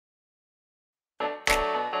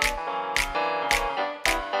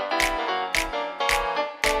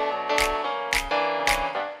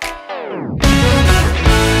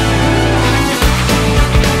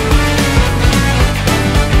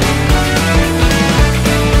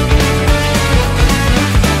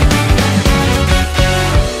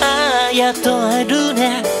やっと会える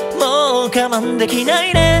ね。もう我慢できな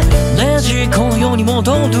いね。レジこのように戻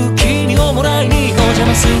る君をもらいにお邪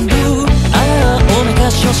魔する。ああお腹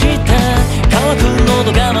しをした乾く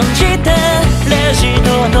喉我慢してレジ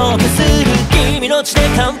ドアのけする君の血で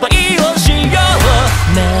乾杯をしよう。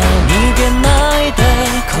何気ないで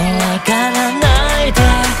怖がらないで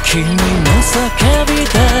君の叫び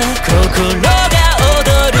で心が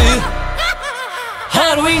踊る。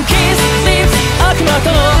ハロウィンキスリップス悪魔と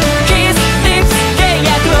のキスリップス契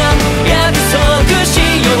約を約束し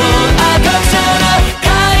よう。赤くその快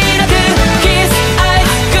楽キスアイス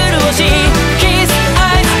苦しいキスア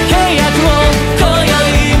イス契約を今宵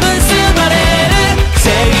結ばれる聖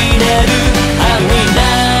なるハロウィンナ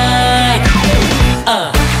イト。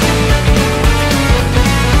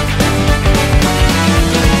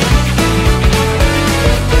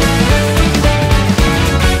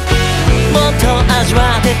もっと味わ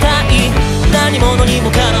ってたい何者にも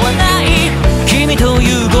かなわない君と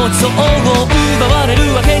いうごちそうを奪われ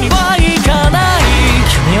るわけにはいかない。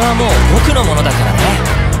君はもう僕のものだからね。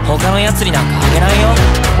他のやつになんかあげないよ。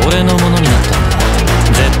俺のものになったんだ。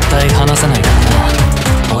絶対離さないから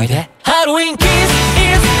な。おいで。ハロウィンキス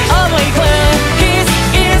is 甘い声 Kiss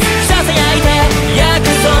is ささやいて約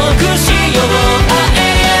束しよう。永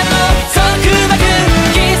遠の束縛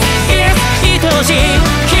Kiss is 愛おしい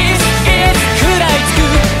Kiss is 食らいつく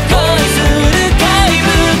恋する怪物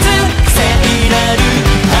聖なる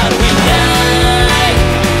ハロウィンナイト。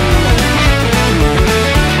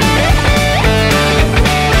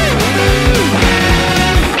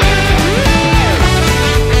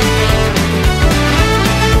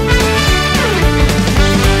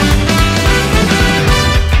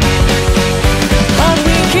ハロウィ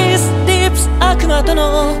ンキスリップス悪魔と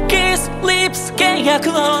のキスリップス契約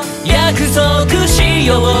を約束し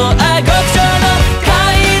よう。愛国者